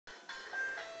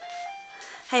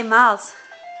Hey, Miles.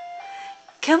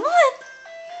 Come on.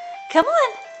 Come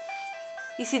on.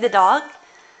 You see the dog?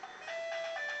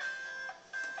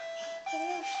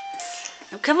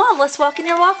 Come on, let's walk in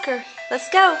your walker. Let's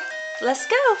go. Let's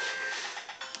go.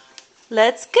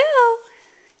 Let's go.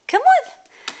 Come on.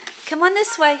 Come on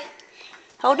this way.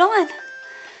 Hold on.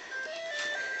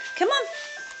 Come on.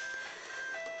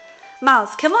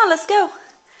 Miles, come on, let's go.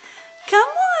 Come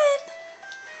on.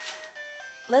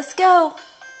 Let's go.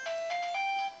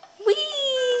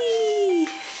 Whee!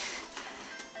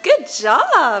 Good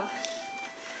job.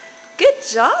 Good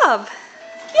job.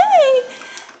 Yay!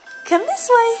 Come this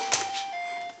way.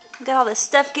 Got all this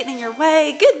stuff getting in your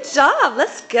way. Good job.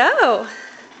 Let's go.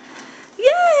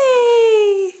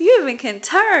 Yay! You even can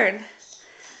turn.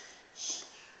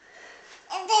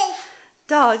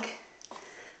 Dog.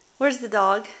 Where's the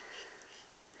dog?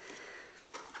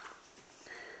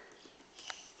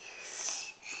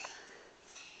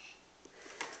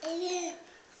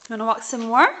 You want to walk some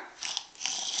more?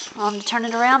 Turn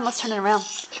it around. Let's turn it around.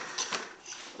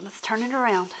 Let's turn it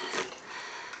around.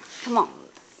 Come on.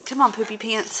 Come on, Poopy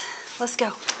Pants. Let's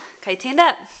go. Okay, stand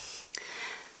up.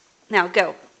 Now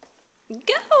go. Go,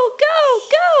 go,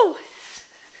 go.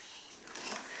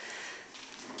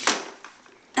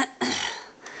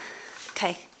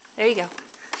 Okay, there you go.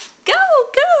 Go,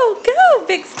 go, go,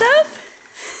 big stuff.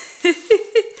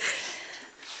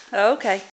 Okay.